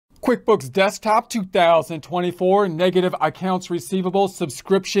QuickBooks Desktop 2024, negative accounts receivable,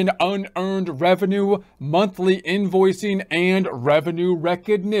 subscription, unearned revenue, monthly invoicing, and revenue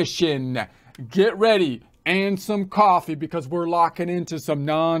recognition. Get ready and some coffee because we're locking into some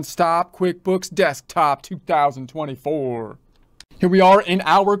non-stop QuickBooks Desktop 2024. Here we are in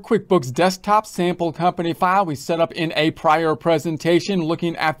our QuickBooks Desktop sample company file we set up in a prior presentation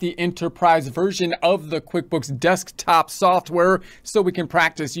looking at the enterprise version of the QuickBooks Desktop software so we can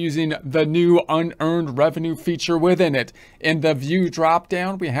practice using the new unearned revenue feature within it. In the view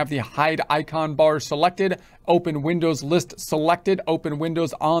dropdown, we have the hide icon bar selected, open windows list selected, open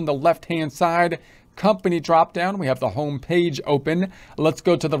windows on the left-hand side. Company dropdown, we have the home page open. Let's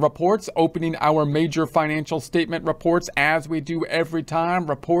go to the reports, opening our major financial statement reports as we do every time.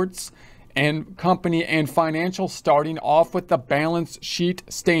 Reports and company and financial, starting off with the balance sheet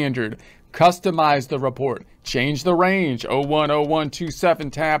standard. Customize the report. Change the range.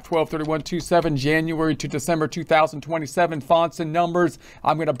 010127 tab 123127 January to December 2027 fonts and numbers.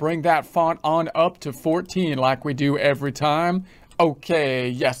 I'm going to bring that font on up to 14 like we do every time. Okay,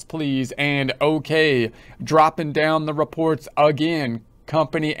 yes please, and okay. Dropping down the reports again,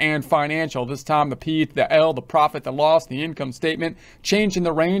 company and financial. This time the P, the L, the profit, the loss, the income statement. Changing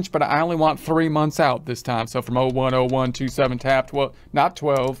the range, but I only want 3 months out this time. So from 010127 tab 12, not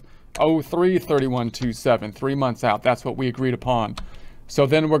 12, 033127, 3 months out. That's what we agreed upon. So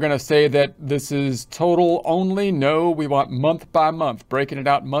then we're going to say that this is total only. No, we want month by month, breaking it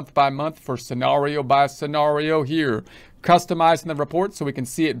out month by month for scenario by scenario here. Customizing the report so we can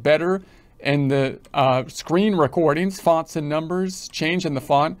see it better in the screen recordings, fonts and numbers, changing the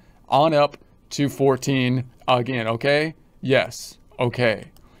font on up to 14 again, okay? Yes,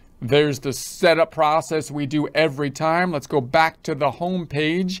 okay. There's the setup process we do every time. Let's go back to the home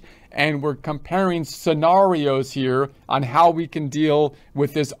page and we're comparing scenarios here on how we can deal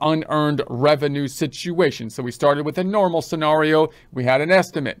with this unearned revenue situation. So we started with a normal scenario. We had an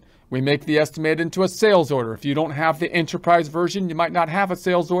estimate. We make the estimate into a sales order. If you don't have the enterprise version, you might not have a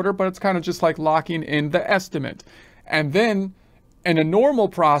sales order, but it's kind of just like locking in the estimate. And then in a normal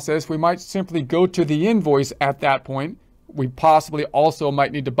process, we might simply go to the invoice at that point. We possibly also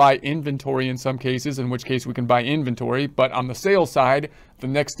might need to buy inventory in some cases, in which case we can buy inventory. But on the sales side, the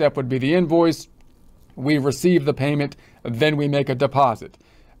next step would be the invoice. We receive the payment, then we make a deposit.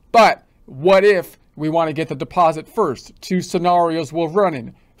 But what if we want to get the deposit first? Two scenarios we're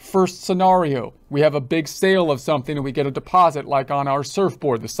running. First scenario, we have a big sale of something and we get a deposit like on our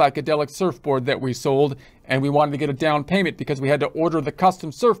surfboard, the psychedelic surfboard that we sold, and we wanted to get a down payment because we had to order the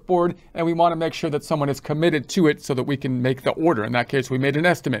custom surfboard and we want to make sure that someone is committed to it so that we can make the order. In that case, we made an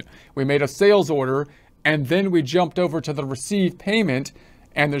estimate. We made a sales order and then we jumped over to the receive payment,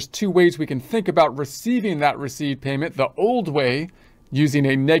 and there's two ways we can think about receiving that received payment. The old way, using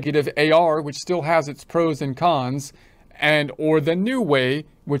a negative AR, which still has its pros and cons, and or the new way,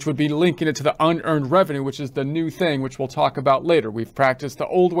 which would be linking it to the unearned revenue, which is the new thing, which we'll talk about later. We've practiced the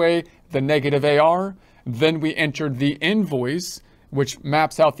old way, the negative AR. Then we entered the invoice, which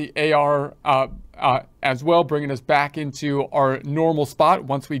maps out the AR as well, bringing us back into our normal spot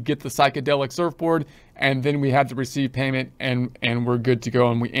once we get the psychedelic surfboard. And then we had to receive payment and we're good to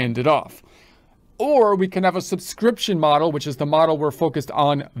go and we end it off. Or we can have a subscription model, which is the model we're focused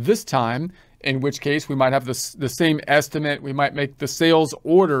on this time, in which case we might have the same estimate. We might make the sales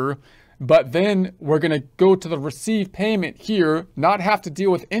order, but then we're going to go to the receive payment here, not have to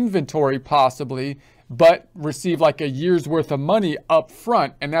deal with inventory possibly, but receive like a year's worth of money up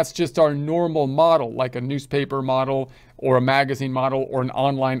front. And that's just our normal model, like a newspaper model or a magazine model or an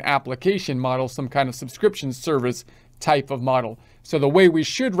online application model, some kind of subscription service type of model. So the way we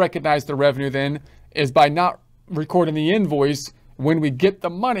should recognize the revenue then is by not recording the invoice when we get the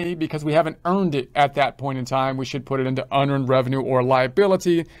money, because we haven't earned it at that point in time. We should put it into unearned revenue or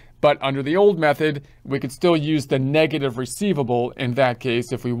liability. But under the old method, we could still use the negative receivable in that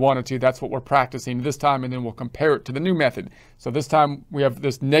case if we wanted to. That's what we're practicing this time, and then we'll compare it to the new method. So this time we have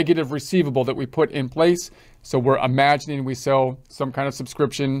this negative receivable that we put in place. So we're imagining we sell some kind of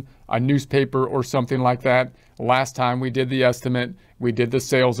subscription, a newspaper or something like that. Last time we did the estimate, we did the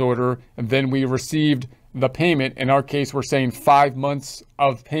sales order, and then we received the payment. In our case, we're saying 5 months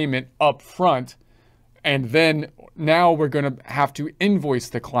of payment up front. And then now we're going to have to invoice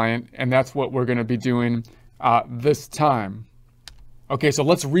the client. And that's what we're going to be doing this time. Okay, so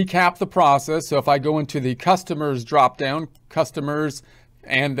let's recap the process. So if I go into the customers dropdown, customers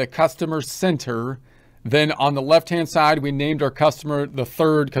and the customer center, Then on the left-hand side, we named our customer the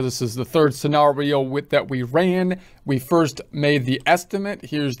third, because this is the third scenario that we ran. We first made the estimate.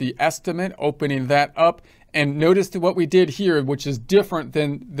 Here's the estimate, opening that up. And notice that what we did here, which is different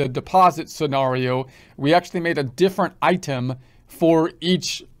than the deposit scenario, we actually made a different item for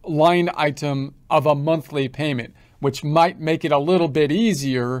each line item of a monthly payment, which might make it a little bit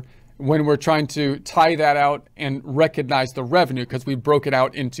easier when we're trying to tie that out and recognize the revenue, because we broke it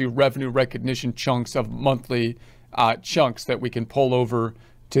out into revenue recognition chunks of monthly chunks that we can pull over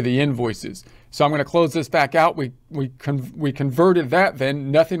to the invoices. So I'm going to close this back out. We converted that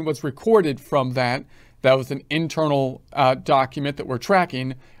then. Nothing was recorded from that. That was an internal document that we're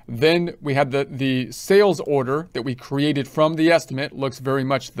tracking. Then we had the sales order that we created from the estimate. Looks very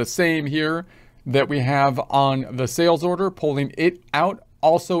much the same here that we have on the sales order, pulling it out,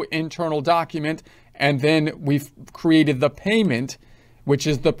 also internal document. And then we've created the payment, which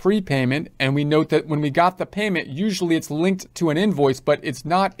is the prepayment. And we note that when we got the payment, usually it's linked to an invoice, but it's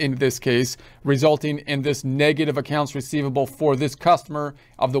not in this case, resulting in this negative accounts receivable for this customer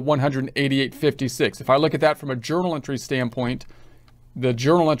of the $188.56. If I look at that from a journal entry standpoint, the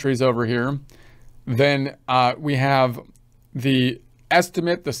journal entries over here, then we have the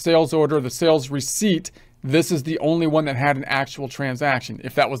estimate, the sales order, the sales receipt. This is the only one that had an actual transaction.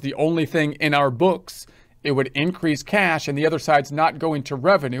 If that was the only thing in our books, it would increase cash, and the other side's not going to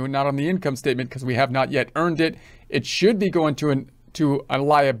revenue, not on the income statement, because we have not yet earned it. It should be going to a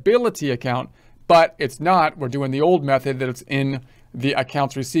liability account, but it's not. We're doing the old method that it's in the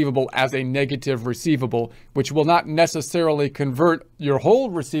accounts receivable as a negative receivable, which will not necessarily convert your whole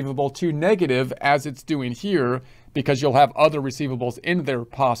receivable to negative as it's doing here, because you'll have other receivables in there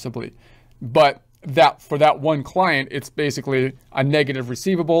possibly. But that for that one client, it's basically a negative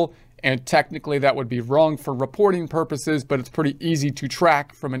receivable. And technically that would be wrong for reporting purposes, but it's pretty easy to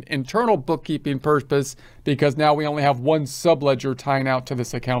track from an internal bookkeeping purpose, because now we only have one subledger tying out to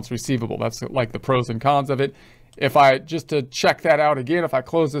this accounts receivable. That's like the pros and cons of it. If I, just to check that out again, if I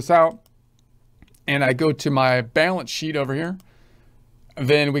close this out and I go to my balance sheet over here,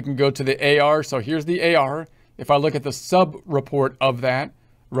 then we can go to the AR. So here's the AR. If I look at the sub report of that,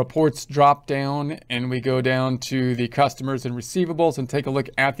 reports drop down and we go down to the customers and receivables and take a look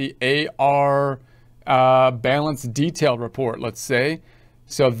at the AR balance detail report, let's say.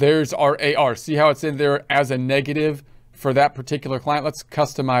 So there's our AR. See how it's in there as a negative for that particular client? Let's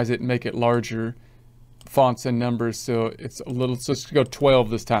customize it and make it larger fonts and numbers. So it's a little, so let's go 12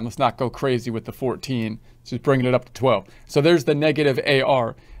 this time. Let's not go crazy with the 14. Just bringing it up to 12. So there's the negative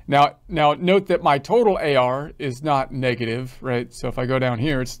AR. Now note that my total AR is not negative, right? So if I go down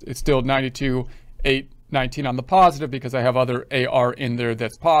here, it's still 92,819 on the positive, because I have other AR in there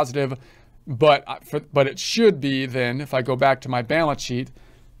that's positive. But it should be then, if I go back to my balance sheet,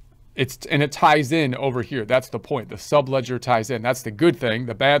 and it ties in over here. That's the point. The subledger ties in. That's the good thing.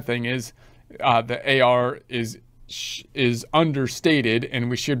 The bad thing is the AR is understated, and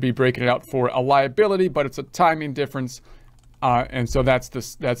we should be breaking it out for a liability, but it's a timing difference. And so that's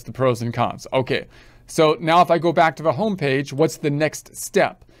the pros and cons. Okay, so now if I go back to the home page, what's the next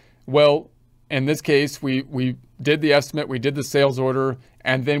step? Well, in this case, we did the estimate, we did the sales order,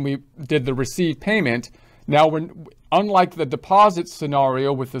 and then we did the receive payment. Now, unlike the deposit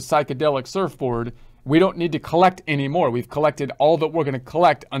scenario with the psychedelic surfboard, we don't need to collect anymore. We've collected all that we're going to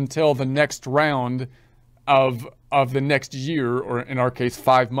collect until the next round of the next year, or in our case,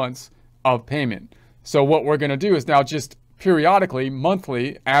 5 months of payment. So what we're going to do is now just periodically,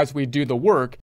 monthly, as we do the work,